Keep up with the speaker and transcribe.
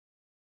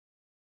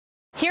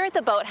Here at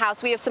the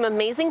Boathouse, we have some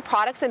amazing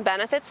products and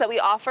benefits that we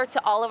offer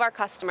to all of our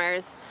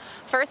customers.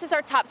 First is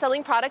our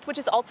top-selling product, which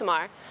is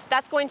Ultimar.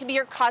 That's going to be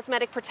your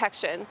cosmetic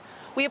protection.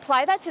 We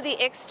apply that to the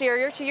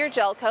exterior to your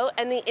gel coat,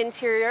 and the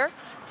interior,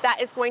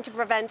 that is going to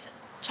prevent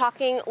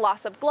chalking,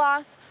 loss of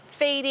gloss,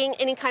 fading,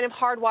 any kind of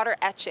hard water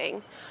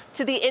etching.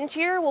 To the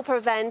interior will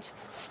prevent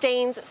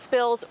stains,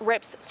 spills,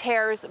 rips,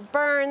 tears,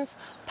 burns,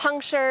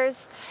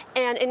 punctures,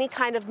 and any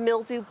kind of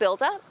mildew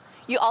buildup.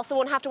 You also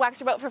won't have to wax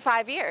your boat for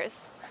 5 years.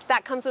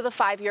 That comes with a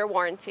 5-year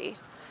warranty.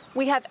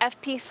 We have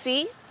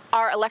FPC,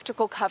 our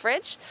electrical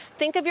coverage.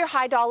 Think of your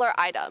high dollar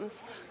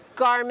items,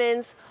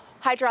 Garmin's,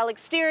 hydraulic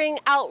steering,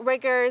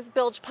 outriggers,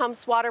 bilge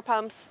pumps, water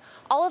pumps.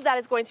 All of that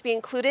is going to be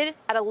included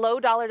at a low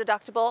dollar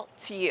deductible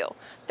to you.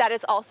 That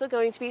is also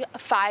going to be a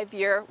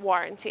 5-year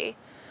warranty.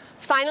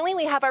 Finally,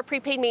 we have our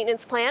prepaid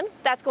maintenance plan.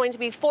 That's going to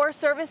be 4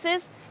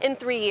 services in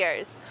 3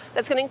 years.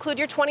 That's going to include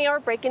your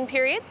 20-hour break-in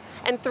period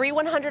and 3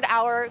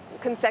 100-hour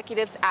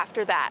consecutives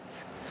after that.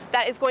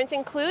 That is going to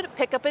include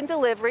pickup and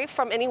delivery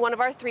from any one of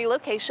our 3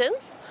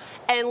 locations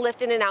and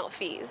lift in and out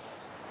fees.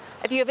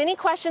 If you have any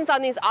questions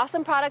on these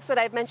awesome products that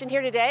I've mentioned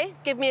here today,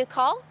 give me a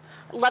call.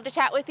 I'd love to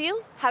chat with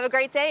you. Have a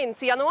great day and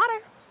see you on the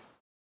water.